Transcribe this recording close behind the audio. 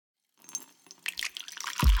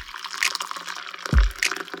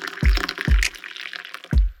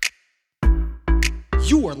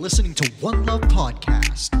You are listening to One Love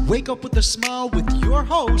Podcast. Wake up with a smile with your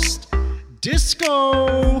host,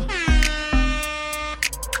 Disco.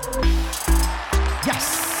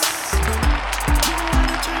 Yes.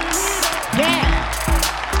 Yeah.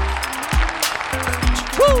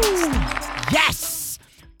 Woo. Yes.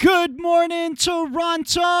 Good morning,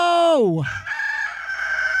 Toronto.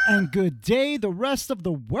 And good day, the rest of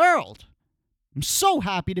the world. I'm so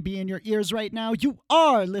happy to be in your ears right now. You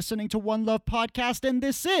are listening to One Love Podcast, and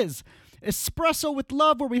this is Espresso with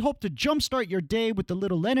Love, where we hope to jumpstart your day with a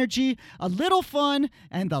little energy, a little fun,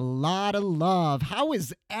 and a lot of love. How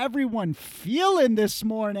is everyone feeling this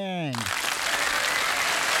morning?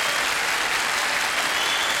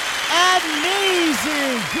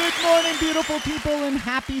 Amazing! Good morning, beautiful people, and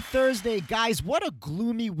happy Thursday. Guys, what a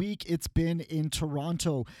gloomy week it's been in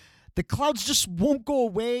Toronto. The clouds just won't go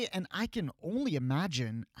away, and I can only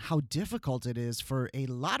imagine how difficult it is for a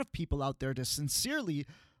lot of people out there to sincerely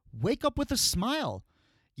wake up with a smile.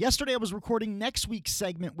 Yesterday, I was recording next week's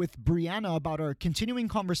segment with Brianna about our continuing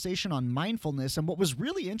conversation on mindfulness, and what was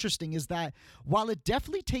really interesting is that while it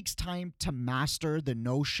definitely takes time to master the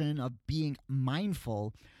notion of being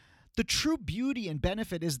mindful, the true beauty and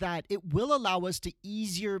benefit is that it will allow us to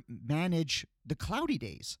easier manage the cloudy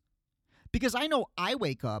days. Because I know I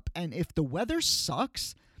wake up, and if the weather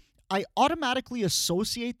sucks, I automatically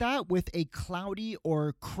associate that with a cloudy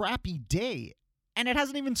or crappy day. And it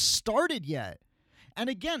hasn't even started yet. And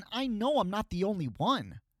again, I know I'm not the only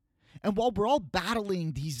one. And while we're all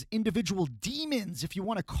battling these individual demons, if you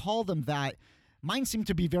want to call them that, mine seem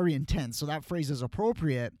to be very intense, so that phrase is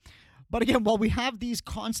appropriate. But again, while we have these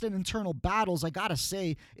constant internal battles, I gotta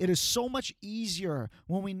say, it is so much easier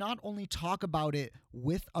when we not only talk about it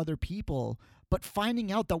with other people, but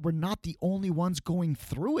finding out that we're not the only ones going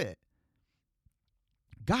through it.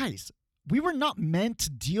 Guys, we were not meant to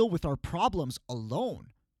deal with our problems alone.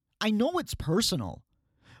 I know it's personal,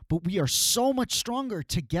 but we are so much stronger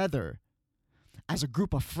together as a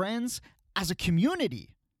group of friends, as a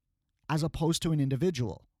community, as opposed to an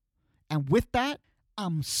individual. And with that,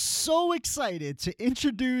 I'm so excited to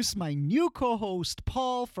introduce my new co-host,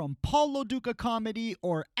 Paul, from Paul Loduca Comedy,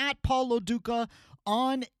 or at Paul Loduca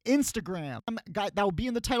on Instagram. That will be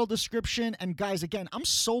in the title description. And guys, again, I'm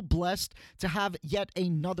so blessed to have yet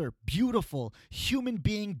another beautiful human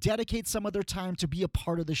being dedicate some of their time to be a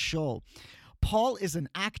part of the show. Paul is an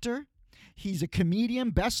actor. He's a comedian,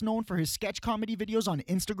 best known for his sketch comedy videos on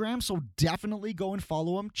Instagram. So definitely go and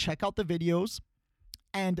follow him. Check out the videos.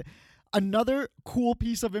 And another cool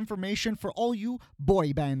piece of information for all you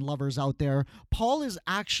boy band lovers out there, Paul is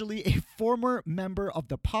actually a former member of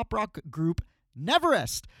the pop rock group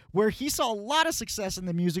Neverest, where he saw a lot of success in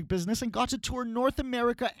the music business and got to tour North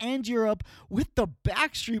America and Europe with the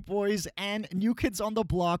Backstreet Boys and New Kids on the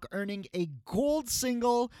Block, earning a gold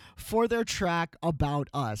single for their track About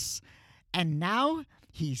Us. And now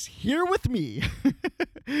he's here with me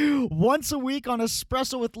once a week on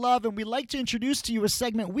Espresso with Love, and we like to introduce to you a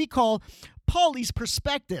segment we call Paulie's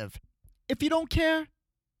Perspective. If you don't care,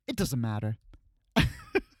 it doesn't matter. I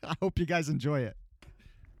hope you guys enjoy it.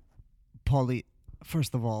 Paulie,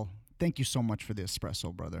 first of all, thank you so much for the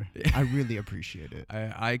espresso, brother. I really appreciate it.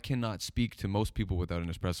 I cannot speak to most people without an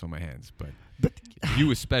espresso in my hands, but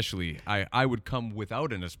you especially. I would come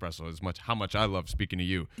without an espresso as much how much I love speaking to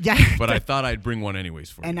you. Yeah. But I thought I'd bring one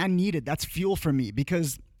anyways for you. And I need it. That's fuel for me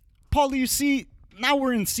because, Paulie, you see, now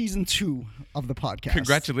we're in season 2 of the podcast.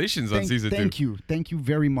 Congratulations on season 2. Thank you. Thank you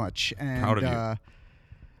very much. And, proud of you.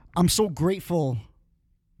 I'm so grateful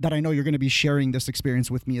that I know you're going to be sharing this experience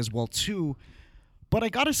with me as well, too. But I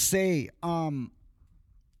got to say, I'm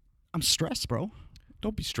stressed, bro.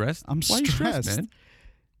 Don't be stressed. I'm Why stressed. Are you stressed, man?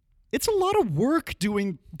 It's a lot of work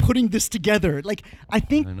putting this together. Like, I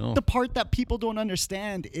think the part that people don't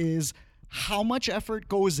understand is how much effort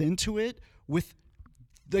goes into it with,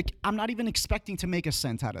 like, I'm not even expecting to make a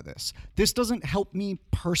cent out of this. This doesn't help me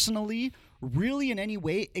personally, really in any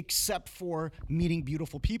way, except for meeting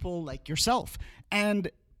beautiful people like yourself. And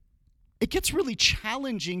it gets really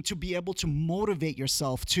challenging to be able to motivate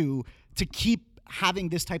yourself to keep having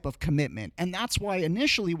this type of commitment. And that's why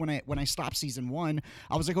initially when I stopped season 1,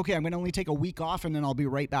 I was like, okay, I'm going to only take a week off and then I'll be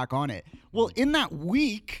right back on it. Well, in that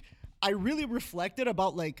week, I really reflected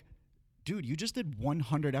about like, dude, you just did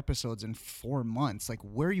 100 episodes in 4 months. Like,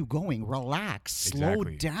 where are you going? Relax, slow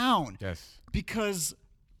down. Yes. Because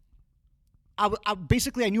I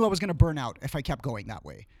basically, I knew I was going to burn out if I kept going that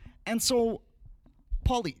way. And so,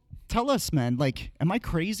 Paulie, tell us, man, like, am I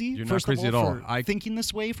crazy? You're not crazy at all. For thinking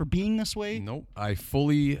this way, for being this way? Nope. I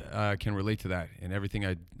fully can relate to that. And everything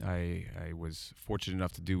I was fortunate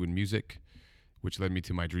enough to do in music, which led me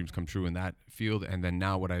to my dreams come true in that field. And then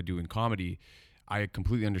now what I do in comedy, I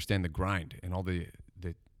completely understand the grind and all the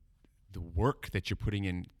work that you're putting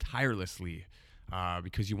in tirelessly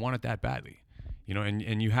because you want it that badly. You know,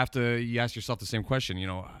 and you ask yourself the same question, you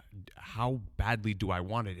know, how badly do I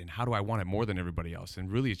want it and how do I want it more than everybody else?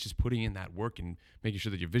 And really it's just putting in that work and making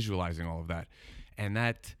sure that you're visualizing all of that. And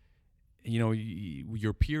that, you know,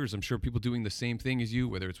 your peers, I'm sure people doing the same thing as you,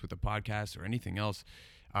 whether it's with a podcast or anything else,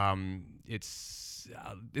 it's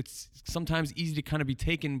sometimes easy to kind of be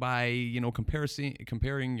taken by, you know,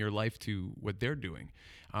 comparing your life to what they're doing.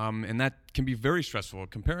 And that can be very stressful.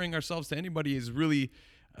 Comparing ourselves to anybody is really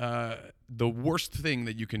the worst thing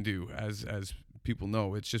that you can do, as people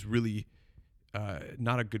know. It's just really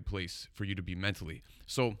not a good place for you to be mentally.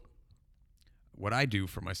 So what I do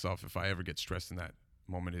for myself if I ever get stressed in that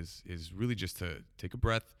moment is really just to take a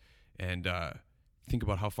breath and think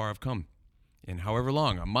about how far I've come in however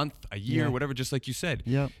long, a month, a year, whatever, just like you said.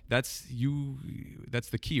 Yeah. That's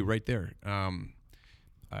the key right there.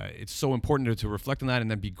 It's so important to reflect on that and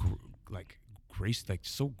then be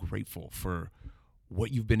so grateful for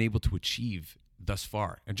what you've been able to achieve thus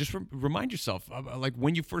far. And just remind yourself, like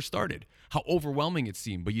when you first started, how overwhelming it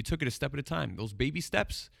seemed, but you took it a step at a time. Those baby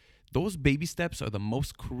steps are the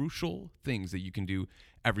most crucial things that you can do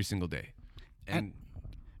every single day. And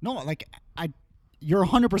no, like you're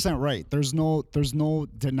 100% right. There's no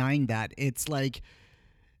denying that. It's like,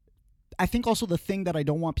 I think also the thing that I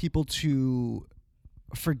don't want people to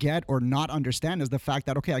forget or not understand is the fact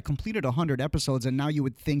that, okay, I completed 100 episodes and now you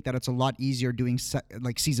would think that it's a lot easier doing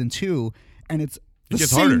like season 2, and it's the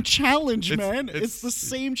same harder. Challenge, man. It's the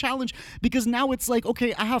same challenge, because now it's like,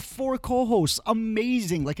 okay, I have 4 co-hosts.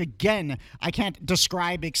 Amazing. Like, again, I can't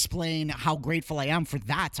explain how grateful I am for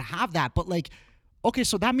that, to have that. But like, okay,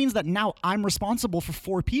 so that means that now I'm responsible for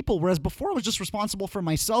 4 people, whereas before I was just responsible for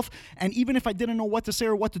myself. And even if I didn't know what to say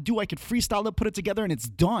or what to do, I could freestyle it, put it together, and it's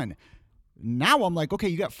done. Now I'm like, okay,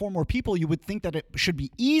 you got 4 more people. You would think that it should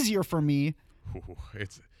be easier for me.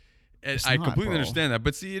 I completely understand that,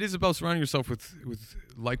 but see, it is about surrounding yourself with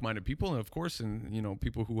like-minded people, and of course, and you know,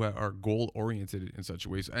 people who are goal-oriented in such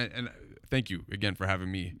ways. And thank you again for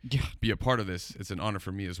having me be a part of this. It's an honor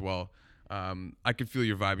for me as well. I could feel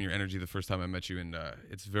your vibe and your energy the first time I met you, and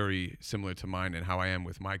it's very similar to mine and how I am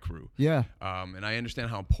with my crew. Yeah. And I understand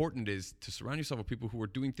how important it is to surround yourself with people who are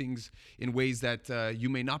doing things in ways that you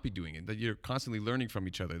may not be doing, and that you're constantly learning from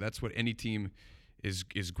each other. That's what any team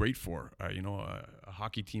is great for. You know, a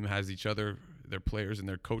hockey team has each other, their players and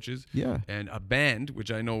their coaches. Yeah. And a band,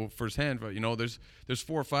 which I know firsthand, but you know, there's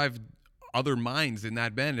 4 or 5 other minds in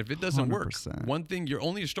that band. If it doesn't 100%. work, one thing, you're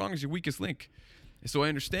only as strong as your weakest link. So I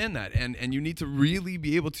understand that, and you need to really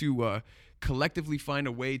be able to collectively find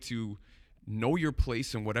a way to know your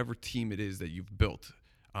place in whatever team it is that you've built.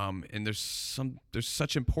 And there's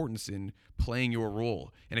such importance in playing your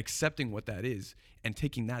role and accepting what that is and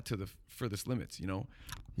taking that to the furthest limits. You know.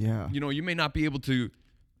 Yeah. You know, you may not be able to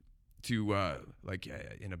like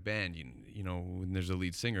in a band, you know, when there's a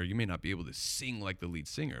lead singer, you may not be able to sing like the lead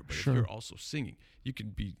singer, but sure. If you're also singing, you can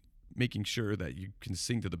be making sure that you can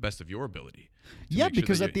sing to the best of your ability. Yeah,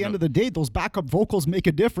 because at the end of the day, those backup vocals make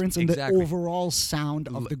a difference in exactly. the overall sound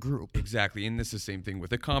of the group. Exactly, and this is the same thing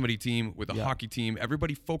with a comedy team, with a hockey team.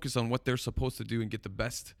 Everybody focus on what they're supposed to do and get the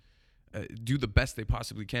best, do the best they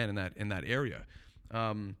possibly can in that area.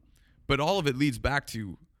 But all of it leads back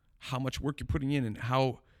to how much work you're putting in and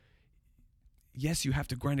how. Yes, you have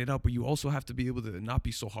to grind it out, but you also have to be able to not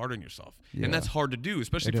be so hard on yourself. Yeah. And that's hard to do,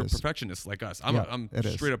 especially for perfectionists like us. I'm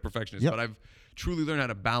straight up perfectionist, but I've truly learned how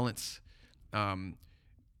to balance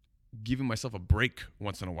giving myself a break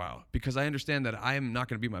once in a while, because I understand that I am not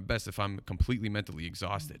going to be my best if I'm completely mentally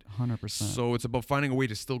exhausted. 100%. So it's about finding a way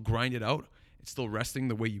to still grind it out. It's still resting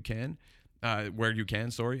the way you can, where you can,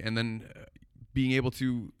 and then being able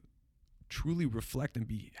to truly reflect and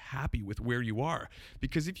be happy with where you are.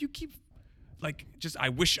 Because if you keep like, just I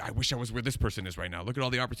wish I was where this person is right now. Look at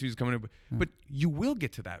all the opportunities coming up. But you will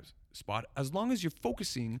get to that spot as long as you're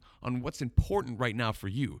focusing on what's important right now for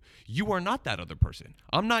you. You are not that other person.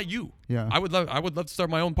 I'm not you. Yeah. I would love to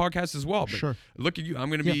start my own podcast as well. But sure. Look at you. I'm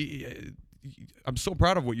going to be. I'm so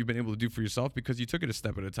proud of what you've been able to do for yourself, because you took it a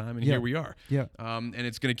step at a time, and here we are. Yeah. And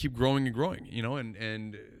it's going to keep growing and growing. You know,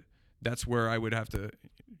 and that's where I would have to,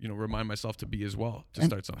 you know, remind myself to be as well to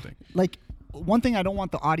start something. Like, one thing I don't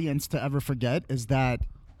want the audience to ever forget is that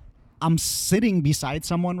I'm sitting beside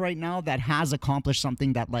someone right now that has accomplished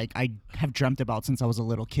something that like I have dreamt about since I was a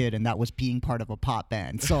little kid, and that was being part of a pop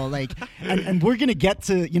band. So like, and we're gonna get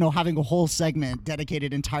to, you know, having a whole segment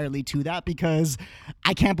dedicated entirely to that, because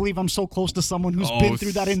I can't believe I'm so close to someone who's been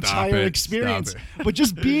through that entire experience. But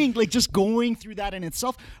just being like, just going through that in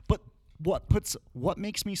itself. But what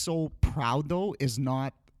makes me so proud though is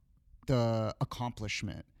not the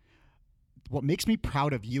accomplishment. What makes me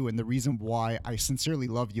proud of you, and the reason why I sincerely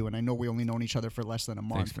love you, and I know we only known each other for less than a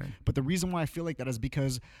month, Thanks, man. but the reason why I feel like that is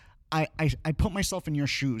because I put myself in your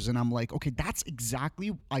shoes, and I'm like, okay, that's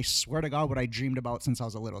exactly, I swear to God, what I dreamed about since I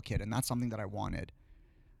was a little kid, and that's something that I wanted.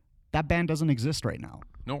 That band doesn't exist right now.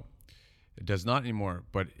 No, it does not anymore,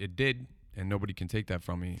 but it did, and nobody can take that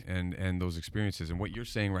from me, and those experiences. And what you're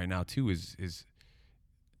saying right now, too, is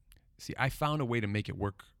see, I found a way to make it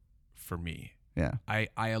work for me. Yeah.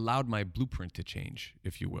 I allowed my blueprint to change,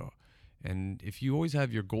 if you will. And if you always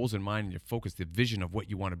have your goals in mind and your focus, the vision of what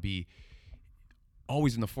you want to be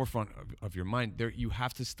always in the forefront of your mind, there you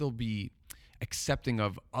have to still be accepting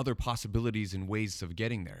of other possibilities and ways of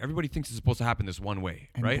getting there. Everybody thinks it's supposed to happen this one way,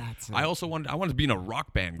 And right? that's it. I wanted to be in a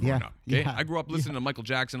rock band growing up. Okay, Yeah. I grew up listening to Michael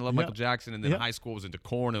Jackson. I love Michael Jackson, and then in high school was into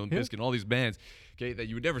Korn and Limp Bizkit and all these bands. Okay, that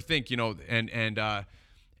you would never think, you know.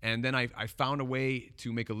 And then I found a way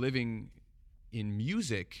to make a living in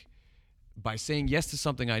music by saying yes to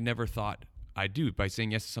something I never thought I'd do, by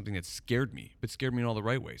saying yes to something that scared me, but scared me in all the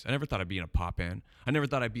right ways. I never thought I'd be in a pop band. I never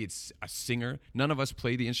thought I'd be a singer. None of us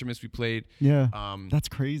played the instruments we played. Yeah, that's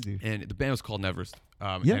crazy. And the band was called Neverest.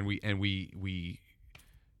 And we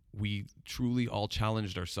truly all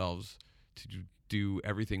challenged ourselves to do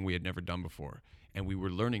everything we had never done before. And we were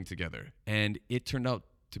learning together. And it turned out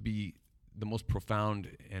to be the most profound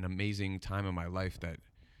and amazing time in my life that,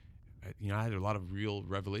 you know, I had a lot of real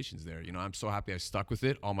revelations there. You know, I'm so happy I stuck with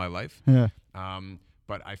it all my life. Yeah.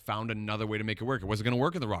 But I found another way to make it work. It wasn't going to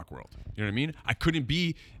work in the rock world. You know what I mean? I couldn't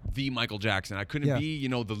be the Michael Jackson. I couldn't be, you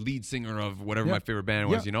know, the lead singer of whatever my favorite band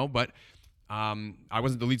was, you know. But I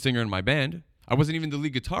wasn't the lead singer in my band. I wasn't even the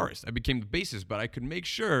lead guitarist. I became the bassist. But I could make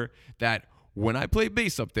sure that when I play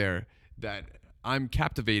bass up there, that I'm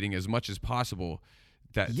captivating as much as possible.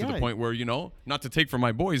 To the point where, you know, not to take from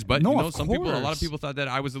my boys, but No, you know, of a lot course. of people thought that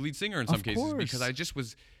I was the lead singer in some Of cases course. because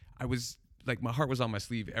I was like, my heart was on my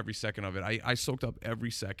sleeve every second of it. I soaked up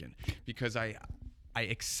every second because I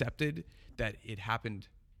accepted that it happened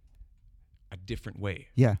a different way.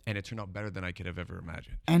 Yeah. And it turned out better than I could have ever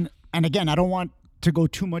imagined. And again, I don't want to go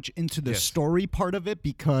too much into the Yes. story part of it,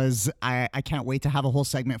 because I can't wait to have a whole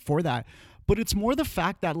segment for that. But it's more the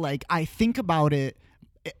fact that, like, I think about it,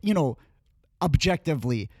 you know,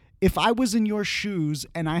 objectively. If I was in your shoes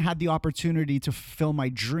and I had the opportunity to fulfill my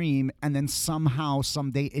dream, and then somehow,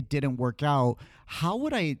 someday it didn't work out, how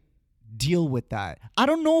would I deal with that? I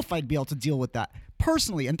don't know if I'd be able to deal with that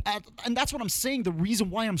personally. And that's what I'm saying. The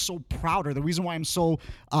reason why I'm so proud, or the reason why I'm so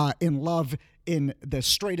in love in the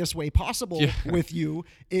straightest way possible with you,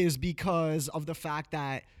 is because of the fact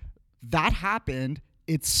that happened,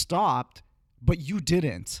 it stopped, but you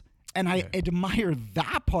didn't. And I admire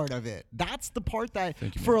that part of it. That's the part that,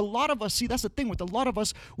 for a lot of us, see, that's the thing with a lot of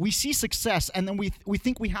us, we see success and then we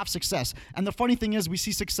think we have success. And the funny thing is, we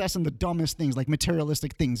see success in the dumbest things, like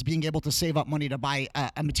materialistic things, being able to save up money to buy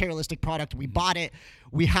a materialistic product. We bought it.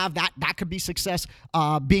 We have that. That could be success.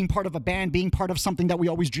 Being part of a band, being part of something that we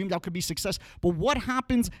always dreamed of could be success. But what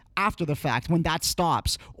happens after the fact when that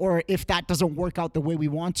stops, or if that doesn't work out the way we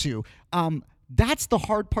want to? That's the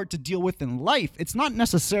hard part to deal with in life. It's not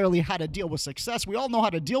necessarily how to deal with success. We all know how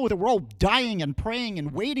to deal with it. We're all dying and praying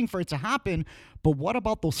and waiting for it to happen. But what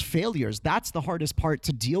about those failures? That's the hardest part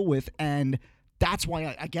to deal with. And that's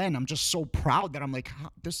why, I'm just so proud that I'm like,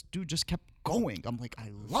 this dude just kept going. I'm like,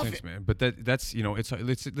 I love it. Man. But that's, you know,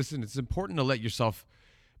 listen, it's important to let yourself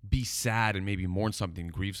be sad and maybe mourn something,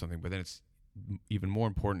 grieve something, but then it's even more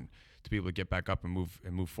important to be able to get back up and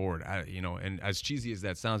move forward. You know, and as cheesy as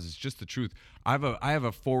that sounds, it's just the truth. I have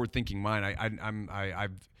a forward-thinking mind.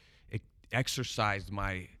 I've exercised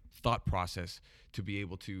my thought process to be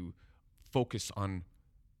able to focus on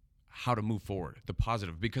how to move forward, the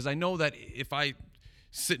positive, because I know that if I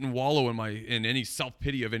sit and wallow in any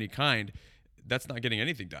self-pity of any kind, that's not getting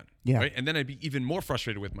anything done. Yeah. Right. And then I'd be even more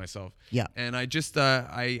frustrated with myself. Yeah. And I just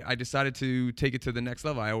I decided to take it to the next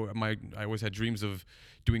level. I always had dreams of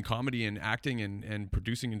doing comedy and acting and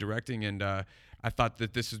producing and directing, and I thought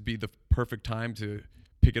that this would be the perfect time to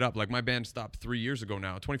pick it up. Like, my band stopped 3 years ago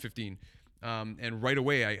now, 2015, and right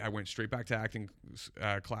away I went straight back to acting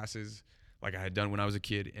classes like I had done when I was a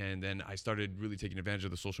kid, and then I started really taking advantage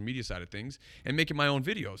of the social media side of things and making my own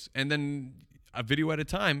videos. And then a video at a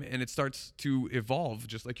time, and it starts to evolve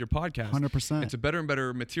just like your podcast. 100%. It's a better and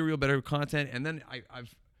better material, better content. And then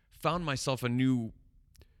I've found myself a new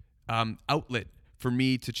outlet for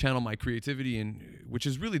me to channel my creativity, and which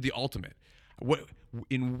is really the ultimate.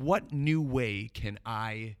 In what new way can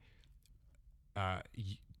I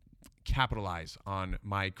capitalize on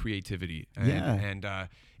my creativity? And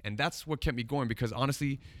that's what kept me going, because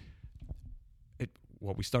honestly,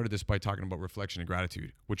 we started this by talking about reflection and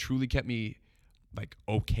gratitude. What truly kept me like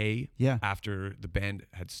okay after the band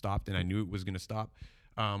had stopped and I knew it was going to stop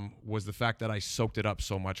was the fact that I soaked it up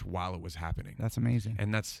so much while it was happening. That's amazing.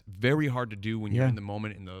 And that's very hard to do when you're in the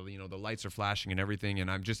moment and the lights are flashing and everything. And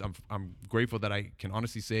I'm grateful that I can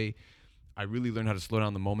honestly say I really learned how to slow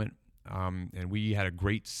down the moment. And we had a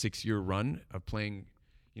great 6-year run of playing,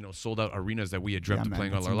 sold out arenas that we had dreamt of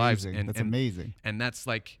playing all our lives. And that's amazing. And that's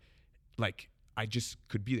like I just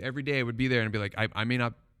could be every day. I would be there and be like, I may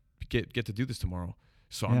not get to do this tomorrow,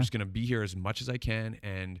 so I'm just gonna be here as much as I can.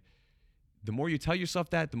 And the more you tell yourself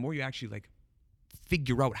that, the more you actually like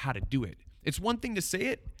figure out how to do it. It's one thing to say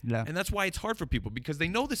it, and that's why it's hard for people, because they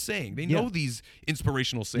know the saying, they know these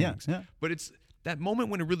inspirational sayings, but it's that moment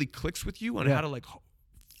when it really clicks with you on how to like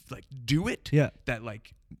do it, that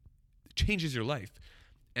like changes your life,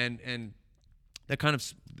 and that kind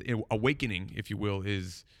of awakening, if you will,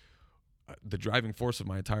 is the driving force of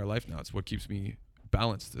my entire life now. It's what keeps me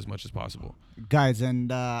balanced as much as possible. Guys,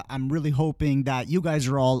 and I'm really hoping that you guys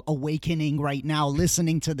are all awakening right now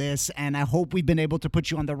listening to this, and I hope we've been able to put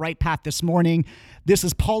you on the right path this morning. This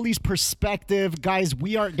is Paulie's Perspective. Guys,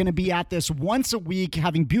 we are going to be at this once a week,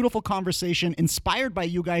 having beautiful conversation inspired by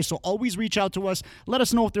you guys, so always reach out to us. Let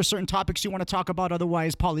us know if there's certain topics you want to talk about.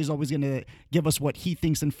 Otherwise, Paulie's always going to give us what he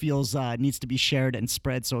thinks and feels needs to be shared and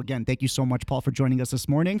spread. So again, thank you so much, Paul, for joining us this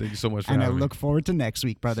morning. Thank you so much for having me. And I look forward to next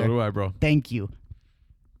week, brother. So do I, bro. Thank you.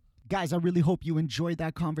 Guys, I really hope you enjoyed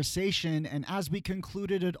that conversation. And as we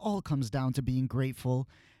concluded, it all comes down to being grateful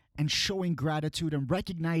and showing gratitude and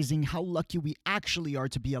recognizing how lucky we actually are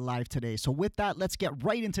to be alive today. So with that, let's get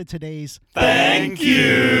right into today's Thank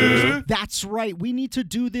you. That's right. We need to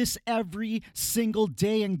do this every single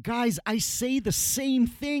day. And guys, I say the same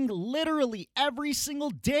thing literally every single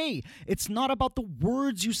day. It's not about the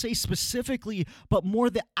words you say specifically, but more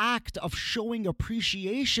the act of showing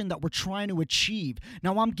appreciation that we're trying to achieve.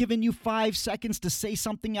 Now, I'm giving you 5 seconds to say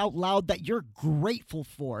something out loud that you're grateful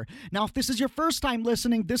for. Now, if this is your first time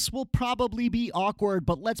listening, this will probably be awkward,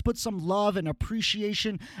 but let's put some love and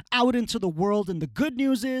appreciation out into the world. And the good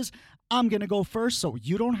news is, I'm going to go first, so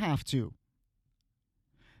you don't have to.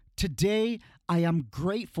 Today, I am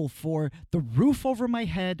grateful for the roof over my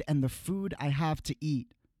head and the food I have to eat.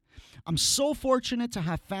 I'm so fortunate to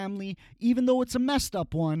have family, even though it's a messed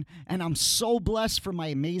up one, and I'm so blessed for my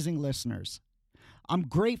amazing listeners. I'm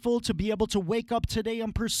grateful to be able to wake up today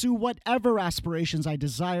and pursue whatever aspirations I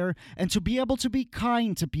desire, and to be able to be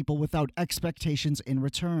kind to people without expectations in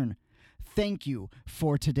return. Thank you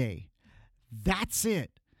for today. That's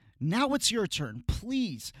it. Now it's your turn.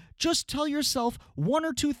 Please, just tell yourself 1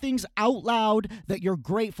 or 2 things out loud that you're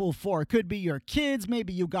grateful for. It could be your kids,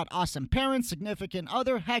 maybe you got awesome parents, significant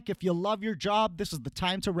other. Heck, if you love your job, this is the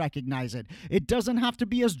time to recognize it. It doesn't have to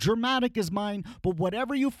be as dramatic as mine, but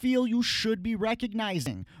whatever you feel, you should be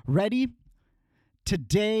recognizing. Ready?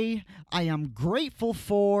 Today, I am grateful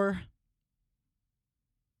for...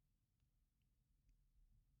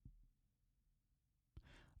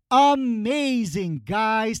 Amazing,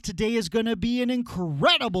 guys. Today is going to be an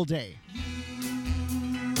incredible day.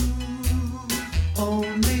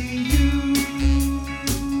 Only you.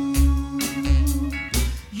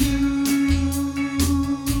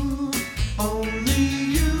 Only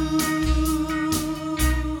you.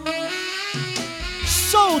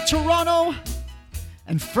 So, Toronto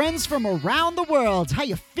and friends from around the world, how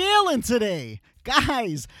you feeling today?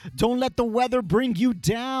 Guys, don't let the weather bring you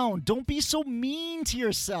down. Don't be so mean to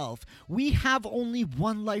yourself. We have only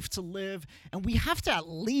one life to live, and we have to at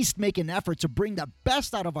least make an effort to bring the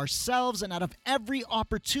best out of ourselves and out of every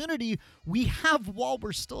opportunity we have while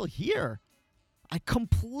we're still here. I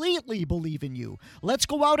completely believe in you. Let's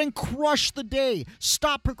go out and crush the day.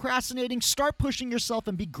 Stop procrastinating, start pushing yourself,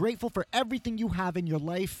 and be grateful for everything you have in your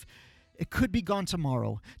life. It could be gone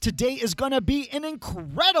tomorrow. Today is going to be an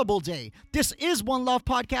incredible day. This is One Love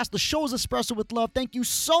Podcast. The show is Espresso with Love. Thank you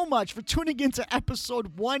so much for tuning into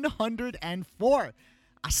episode 104.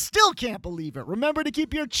 I still can't believe it. Remember to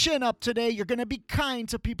keep your chin up today. You're going to be kind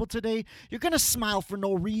to people today. You're going to smile for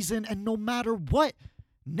no reason. And no matter what,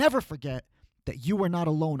 never forget that you are not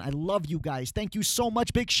alone. I love you guys. Thank you so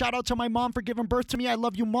much. Big shout out to my mom for giving birth to me. I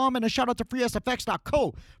love you, Mom. And a shout out to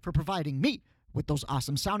FreeSFX.co for providing me with those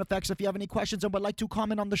awesome sound effects. If you have any questions and would like to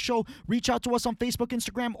comment on the show, reach out to us on Facebook,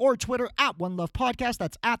 Instagram, or Twitter at One Love Podcast.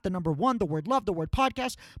 That's at the number one, the word love, the word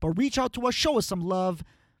podcast. But reach out to us, show us some love.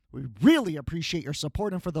 We really appreciate your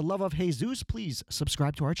support, and for the love of Jesus, please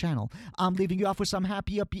subscribe to our channel. I'm leaving you off with some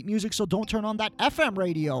happy, upbeat music, so don't turn on that FM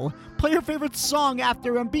radio. Play your favorite song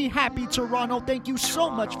after, and be happy, Toronto. Thank you so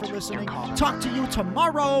much for listening. Talk to you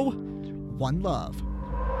tomorrow. One love.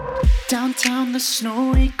 Downtown, the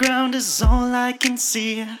snowy ground is all I can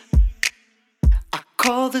see. I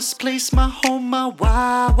call this place my home, my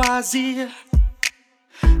YYZ.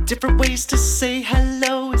 Different ways to say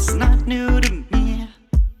hello is not new to me.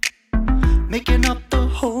 Making up the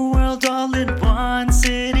whole world all in one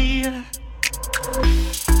city.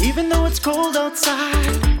 Even though it's cold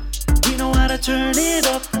outside, we know how to turn it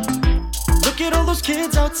up. Look at all those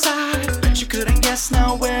kids outside, bet you couldn't guess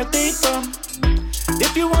now where they from.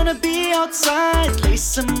 If you wanna be outside,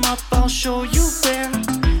 lace them up, I'll show you where.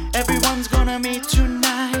 Everyone's gonna meet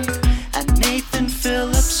tonight at Nathan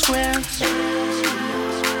Phillips Square.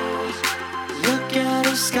 Look at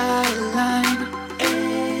the skyline,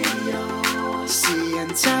 ayo. Seeing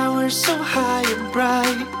towers so high and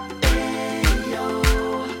bright, ayo.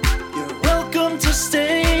 You're welcome to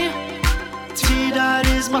stay. T-Dot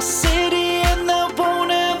is my city and that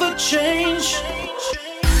won't ever change.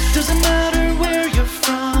 Doesn't matter where you're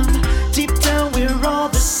from, deep down we're all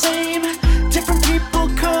the same. Different people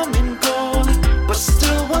come and go, but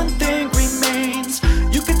still one thing remains.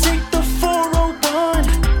 You can take the 401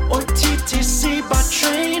 or TTC by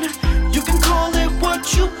train. You can call it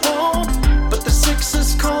what you want, but the 6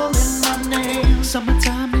 is calling my name.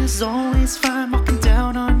 Summertime is always fine, walking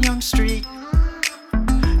down on Yonge Street.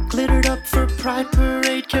 Glittered up for Pride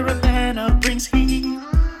Parade, Caravana brings heat.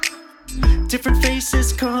 Different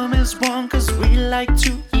faces come as one, cause we like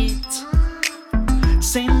to eat.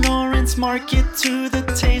 St. Lawrence Market to the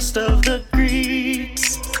taste of the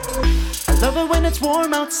Greeks. I love it when it's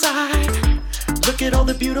warm outside. Look at all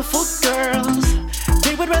the beautiful girls.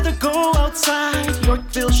 They would rather go outside.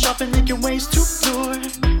 Yorkville shopping, making ways to lure.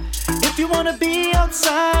 If you wanna be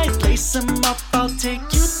outside, lace them up, I'll take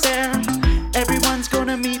you there. Everyone's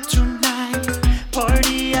gonna meet tonight.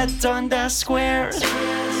 Party at Dundas Square.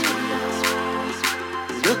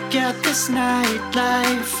 Look at this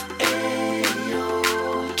nightlife, ayo.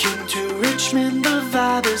 King to Richmond, the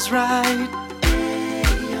vibe is right,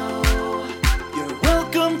 ayo. You're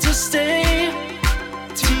welcome to stay.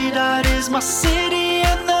 T-Dot is my city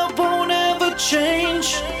and that won't ever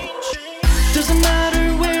change. Doesn't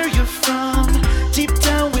matter where you're from, deep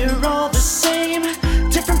down we're all the same.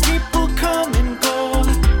 Different people come and go,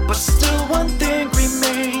 but still one thing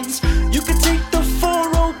remains. You can take the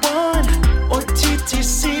 401 or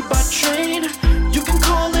TTC by train. You can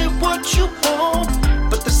call it what you want,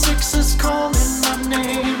 but the 6 is calling my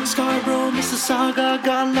name. Scarborough, Mississauga,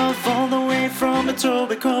 got love all the way from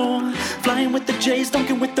Etobicoke. Flying with the Jays,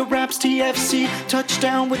 dunking with the Raps, TFC,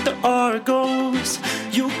 touchdown with the Argos.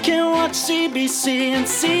 You can watch CBC and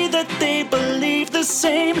see that they believe the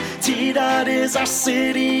same. T-Dot is our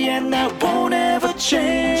city and that won't ever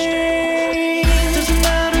change.